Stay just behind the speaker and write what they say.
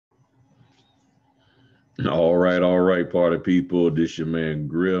All right, party people. This your man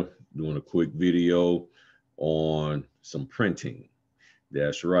Griff doing a quick video on some printing.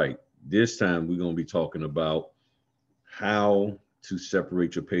 That's right. This time we're going to be talking about how to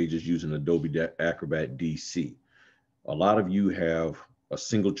separate your pages using Adobe Acrobat DC. A lot of you have a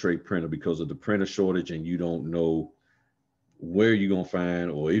single tray printer because of the printer shortage, and you don't know where you're going to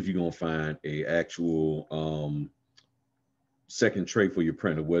find or if you're going to find a actual second tray for your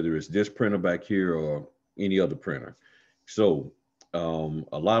printer, whether it's this printer back here or any other printer. So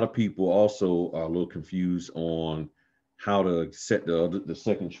a lot of people also are a little confused on how to set the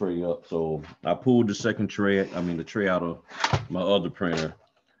second tray up. So I pulled the second tray, the tray out of my other printer.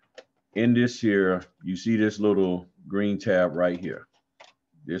 In this here, you see this little green tab right here,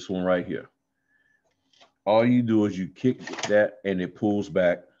 this one right here. All you do is you kick that and it pulls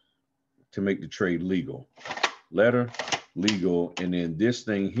back to make the tray legal. Letter, legal, and then this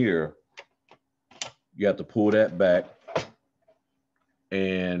thing here, you have to pull that back,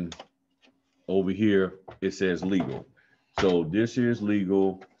 and over here it says legal. So this here is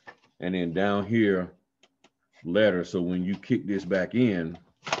legal, and then down here, letter. So when you kick this back in,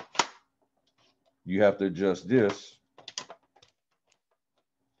 you have to adjust this.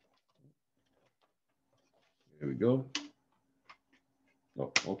 There we go.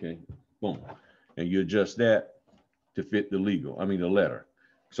 Oh, okay. Boom. And you adjust that to fit the the letter.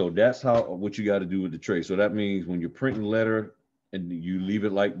 So that's what you got to do with the tray. So that means when you're printing letter and you leave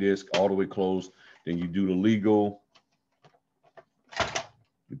it like this, all the way closed, then you do the legal.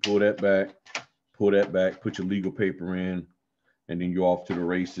 You pull that back, put your legal paper in, and then you're off to the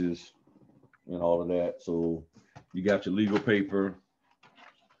races and all of that. So you got your legal paper.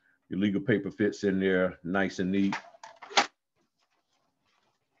 Your legal paper fits in there nice and neat.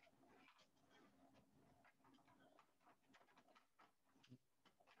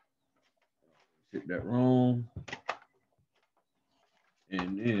 Hit that wrong.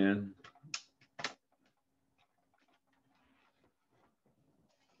 And then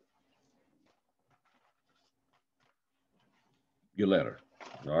your letter.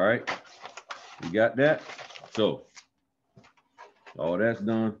 All right. You got that? So all that's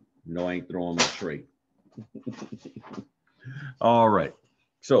done. No, I ain't throwing my tray. All right.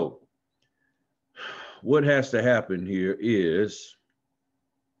 So what has to happen here is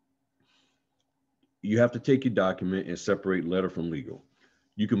you have to take your document and separate letter from legal.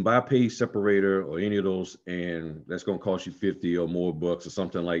 You can buy page separator or any of those, and that's going to cost you 50 or more bucks or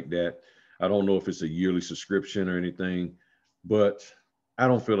something like that. I don't know if it's a yearly subscription or anything, but I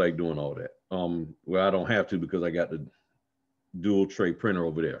don't feel like doing all that. Well, I don't have to because I got the dual tray printer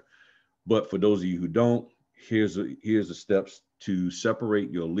over there. But for those of you who don't, here's the steps to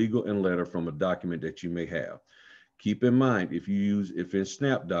separate your legal and letter from a document that you may have. Keep in mind, if in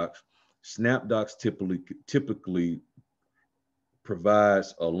SnapDocs typically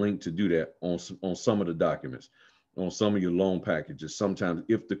provides a link to do that on some of the documents, on some of your loan packages, sometimes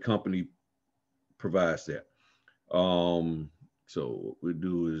if the company provides that. So what we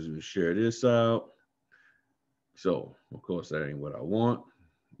do is we share this out. So of course that ain't what I want.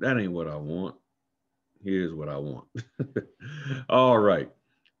 That ain't what I want. Here's what I want. All right.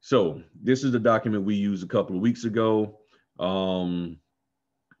 So this is the document we used a couple of weeks ago to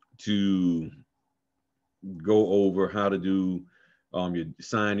go over how to do your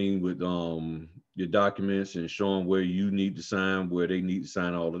signing with your documents and showing where you need to sign, where they need to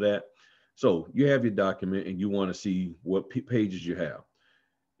sign, all of that. So you have your document and you want to see what pages you have.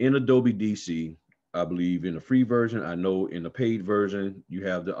 In Adobe DC, I believe in the free version, I know in the paid version, you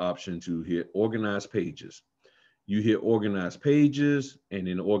have the option to hit organize pages. You hit organize pages, and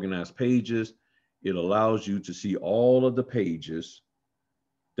in organize pages, it allows you to see all of the pages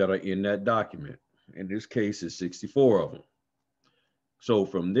that are in that document. In this case, it's 64 of them. So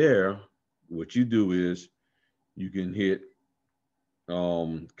from there, what you do is you can hit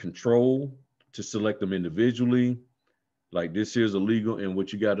control to select them individually. Like this here's illegal, and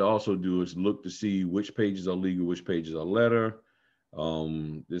what you got to also do is look to see which pages are legal, which pages are letter.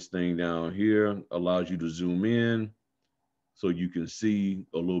 This thing down here allows you to zoom in so you can see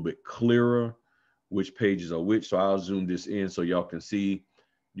a little bit clearer which pages are which. So I'll zoom this in so y'all can see.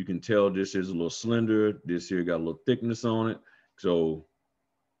 You can tell this is a little slender. This here got a little thickness on it. So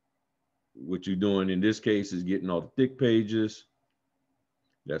what you're doing in this case is getting all the thick pages.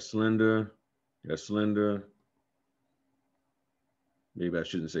 That's slender. That's slender. Maybe I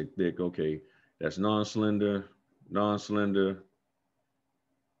shouldn't say thick. Okay, that's non-slender, non-slender.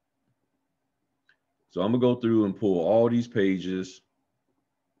 So I'm gonna go through and pull all these pages.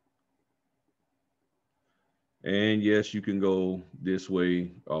 And yes, you can go this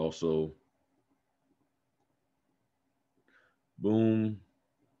way also. Boom,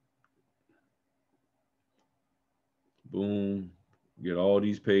 boom, get all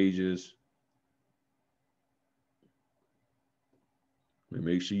these pages. And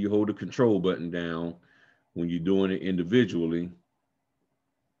make sure you hold the control button down when you're doing it individually.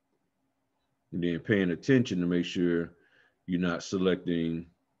 And then paying attention to make sure you're not selecting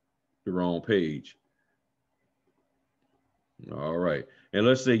the wrong page. All right. And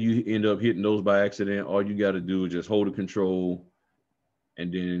let's say you end up hitting those by accident. All you got to do is just hold the control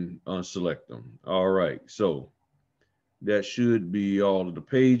and then unselect them. All right. So that should be all of the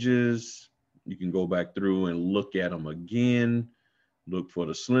pages. You can go back through and look at them again. Look for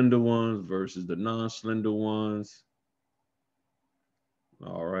the slender ones versus the non-slender ones.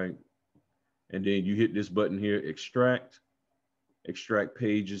 All right. And then you hit this button here, extract. Extract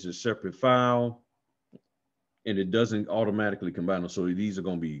pages as separate file. And it doesn't automatically combine them. So these are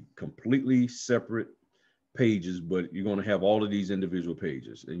going to be completely separate pages, but you're going to have all of these individual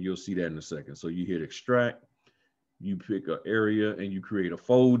pages. And you'll see that in a second. So you hit extract. You pick an area and you create a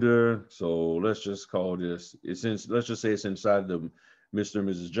folder. So let's just call this, let's just say it's inside the Mr. and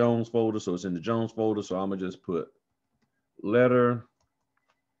Mrs. Jones folder. So it's in the Jones folder. So I'm gonna just put letter,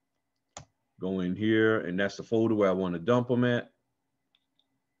 go in here, and that's the folder where I want to dump them at.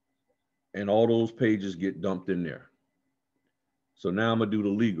 And all those pages get dumped in there. So now I'm gonna do the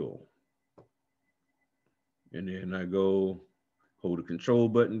legal. And then I go hold the control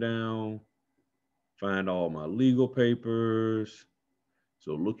button down, find all my legal papers.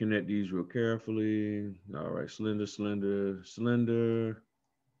 So looking at these real carefully. All right, slender, slender, slender.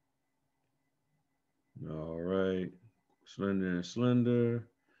 All right, slender and slender,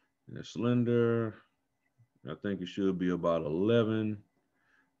 and slender. I think it should be about 11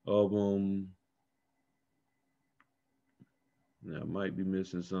 of them. Now I might be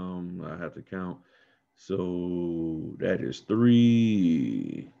missing some. I have to count. So that is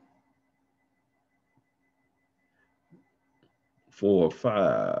 3, 4,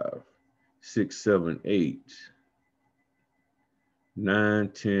 5, 6, 7, 8, 9,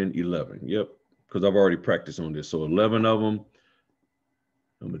 10, 11. Yep, because I've already practiced on this. So 11 of them.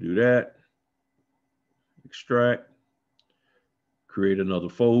 I'm gonna do that. Extract. Create another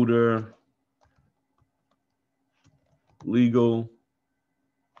folder. Legal.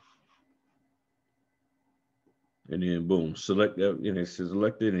 And then boom, select that, and it's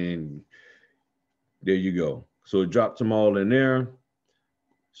selected, and there you go. So it drops them all in there.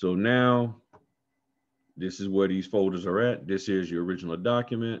 So now this is where these folders are at. This is your original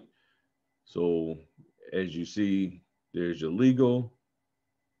document. So as you see, there's your legal.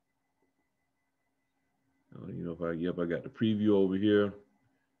 You know, I got the preview over here.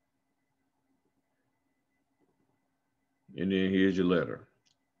 And then here's your letter.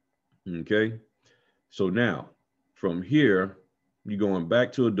 Okay. So now from here, you're going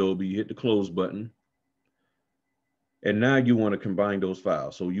back to Adobe, you hit the close button. And now you want to combine those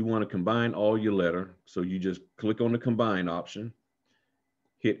files. So you want to combine all your letter. So you just click on the combine option,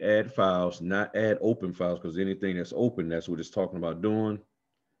 hit add files, not add open files, because anything that's open, that's what it's talking about doing.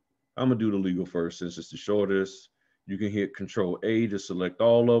 I'm gonna do the legal first since it's the shortest. You can hit Control A to select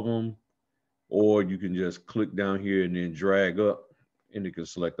all of them, or you can just click down here and then drag up and it can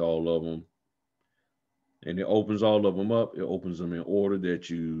select all of them. And it opens all of them up. It opens them in order that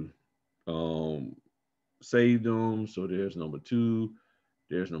you saved them. So there's number 2,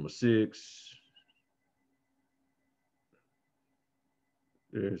 there's number 6,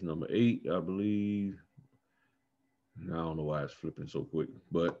 there's number 8, I believe. I don't know why it's flipping so quick,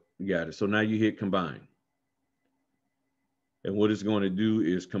 but you got it. So now you hit combine. And what it's going to do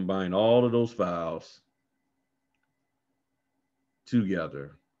is combine all of those files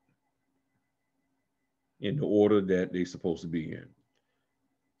together in the order that they're supposed to be in.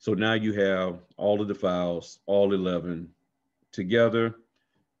 So now you have all of the files, all 11 together,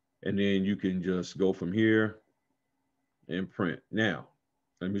 and then you can just go from here and print. Now,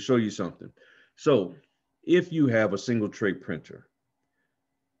 let me show you something. So if you have a single tray printer,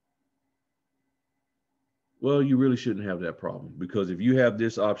 well, you really shouldn't have that problem, because if you have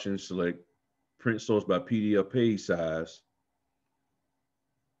this option, select print source by PDF page size,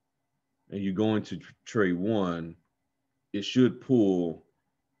 and you go into tray 1, it should pull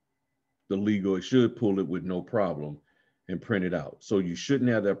the legal, it should pull it with no problem and print it out. So you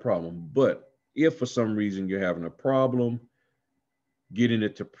shouldn't have that problem. But if for some reason you're having a problem getting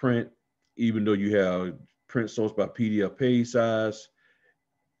it to print, even though you have print source by PDF page size,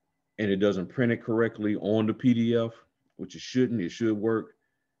 and it doesn't print it correctly on the PDF, which it shouldn't, it should work,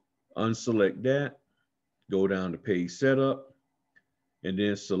 unselect that, go down to page setup, and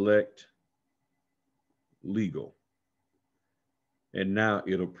then select legal. and now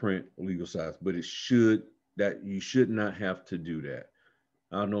it'll print legal size, but it should, that you should not have to do that.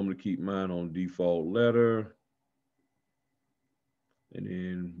 I normally keep mine on default letter, and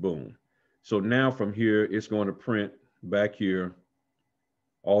then boom. So now from here, it's going to print back here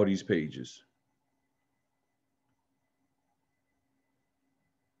all these pages.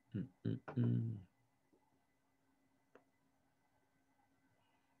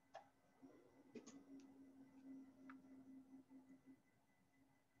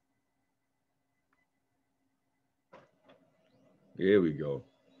 There we go.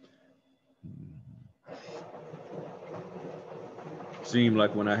 Seem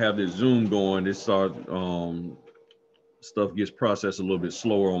like when I have this Zoom going, it starts stuff gets processed a little bit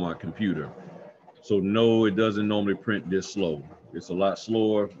slower on my computer. So no, it doesn't normally print this slow. It's a lot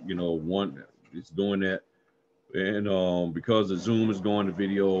slower. You know, one, it's doing that, and because the Zoom is going to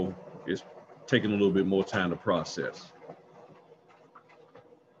video, it's taking a little bit more time to process.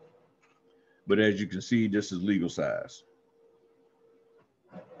 But as you can see, this is legal size.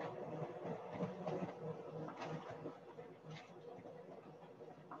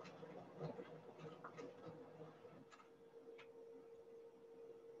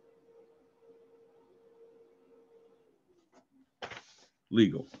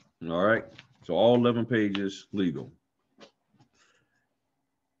 Legal. All right. So all 11 pages legal.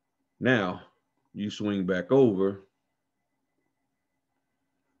 Now you swing back over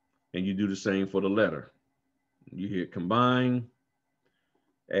and you do the same for the letter. You hit combine,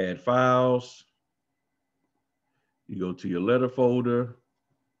 add files. You go to your letter folder,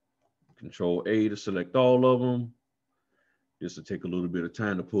 Control A to select all of them. This will take a little bit of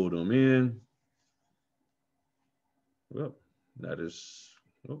time to pull them in. Well, that is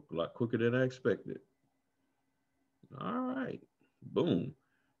a lot quicker than I expected. All right, boom.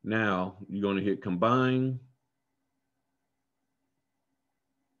 Now you're going to hit combine.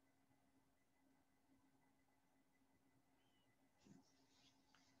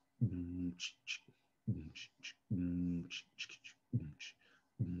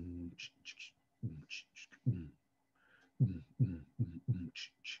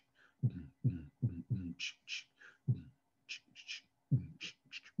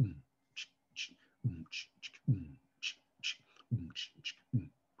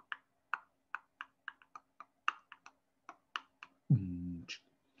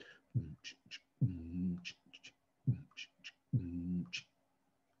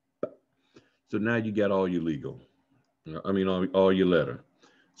 So now you got all your legal. I mean, all your letter.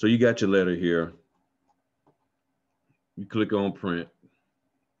 So you got your letter here. You click on print.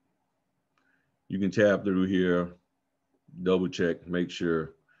 You can tab through here, double check, make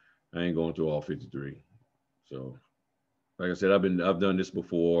sure I ain't going through all 53. So like I said, I've done this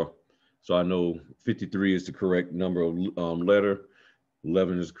before. So I know 53 is the correct number of letter.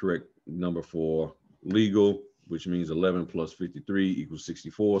 11 is the correct number for legal, which means 11 plus 53 equals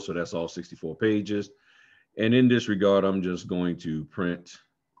 64. So that's all 64 pages. And in this regard, I'm just going to print.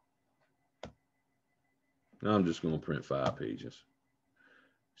 I'm just going to print 5 pages.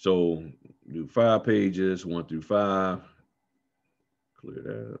 So do 5 pages, 1 through 5. Clear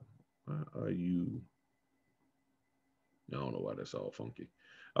that up. Why are you? I don't know why that's all funky.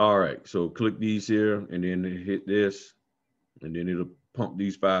 All right, so click these here and then hit this, and then it'll pump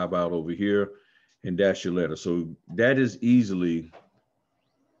these 5 out over here, and that's your letter. So that is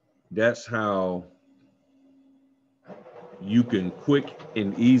that's how you can quick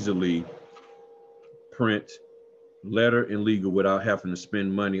and easily print letter and legal without having to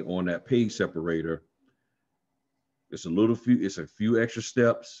spend money on that page separator. It's a few extra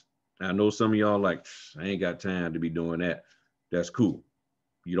steps. I know some of y'all like, I ain't got time to be doing that. That's cool.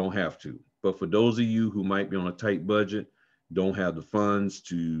 You don't have to. But for those of you who might be on a tight budget, don't have the funds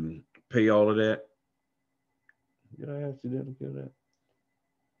to pay all of that. Did I accidentally kill that?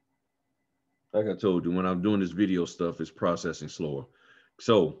 Like I told you, when I'm doing this video stuff, it's processing slower.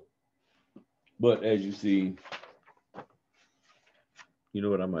 So, but as you see, you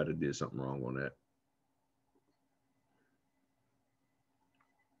know what? I might have did something wrong on that.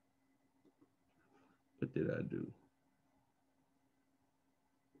 What did I do?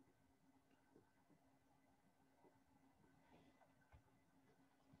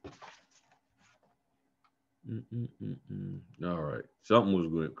 All right, something was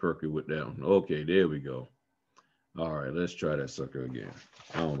going crooked with that one. Okay, there we go. All right, let's try that sucker again.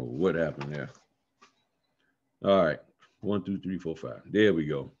 I don't know what happened there. All right, 1, 2, 3, 4, 5. There we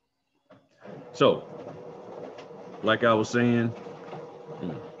go. So, like I was saying, a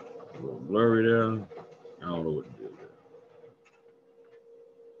little blurry there. I don't know what to do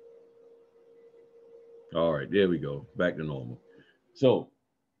there. All right, there we go. Back to normal. So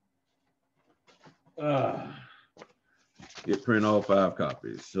it print all 5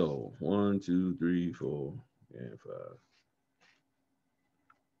 copies. So 1, 2, 3, 4, and 5.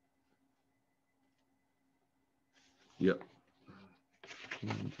 Yep.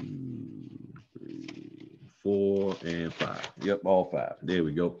 1, 2, 3, 4, and 5. Yep, all 5. There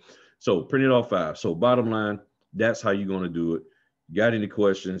we go. So print it all 5. So bottom line, that's how you're going to do it. Got any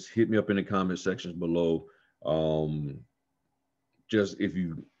questions, hit me up in the comment sections below. Just if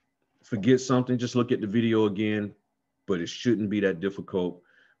you forget something, just look at the video again, but it shouldn't be that difficult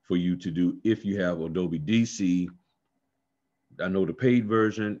for you to do if you have Adobe DC. I know the paid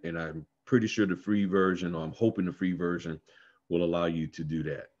version, and I'm pretty sure the free version, or I'm hoping the free version will allow you to do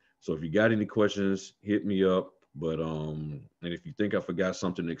that. So if you got any questions, hit me up. But and if you think I forgot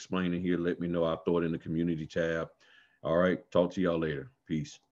something to explain in here, let me know. I'll throw it in the community tab. All right, talk to y'all later. Peace.